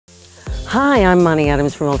Hi, I'm Marnie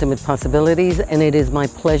Addams from Ultimate Possibilities, and it is my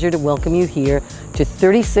pleasure to welcome you here to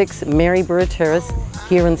 36 Maryborough Terrace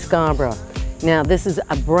here in Scarborough. Now, this is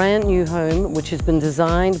a brand new home which has been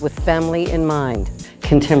designed with family in mind.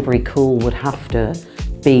 Contemporary cool would have to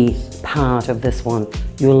be part of this one.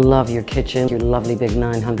 You'll love your kitchen, your lovely big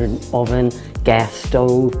 900 oven, gas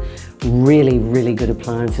stove, really good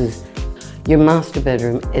appliances. Your master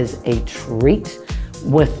bedroom is a treat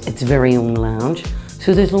with its very own lounge.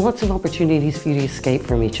 So there's lots of opportunities for you to escape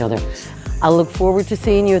from each other. I look forward to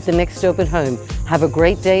seeing you at the next open home. Have a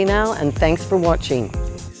great day now, and thanks for watching.